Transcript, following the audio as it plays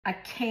a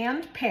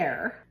canned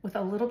pear with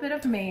a little bit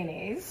of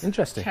mayonnaise,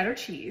 interesting, cheddar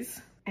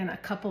cheese, and a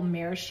couple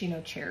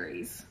maraschino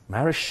cherries.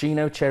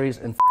 Maraschino cherries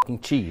and fucking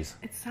cheese.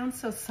 It sounds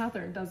so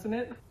southern, doesn't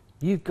it?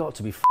 You've got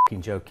to be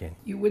fucking joking.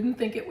 You wouldn't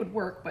think it would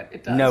work, but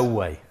it does. No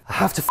way. I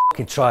have to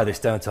fucking try this,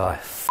 don't I?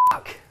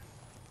 Fuck.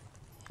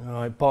 All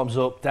right, bottoms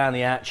up, down the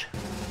hatch.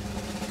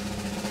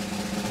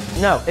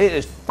 No, it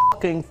is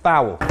fucking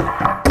foul.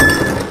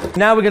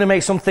 Now we're gonna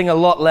make something a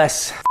lot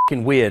less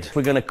fucking weird.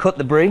 We're gonna cut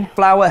the brie.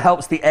 Flour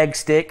helps the egg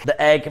stick. The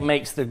egg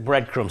makes the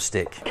breadcrumb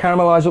stick.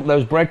 Caramelize up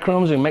those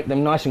breadcrumbs and make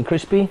them nice and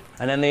crispy.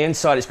 And then the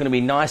inside is gonna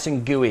be nice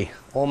and gooey,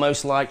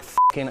 almost like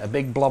fucking a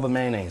big blob of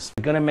mayonnaise.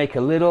 We're gonna make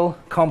a little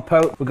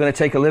compote. We're gonna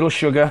take a little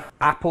sugar,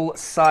 apple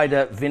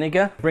cider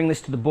vinegar, bring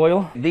this to the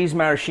boil, these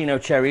maraschino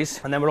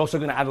cherries, and then we're also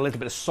gonna add a little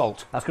bit of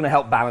salt. That's gonna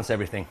help balance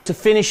everything. To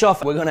finish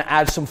off, we're gonna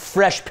add some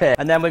fresh pear,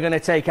 and then we're gonna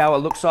take our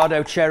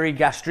Luxardo cherry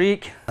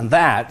gastrique, and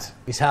that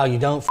is how you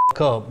don't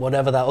fuck up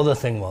whatever that other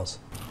thing was.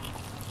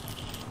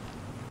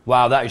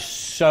 Wow, that is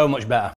so much better.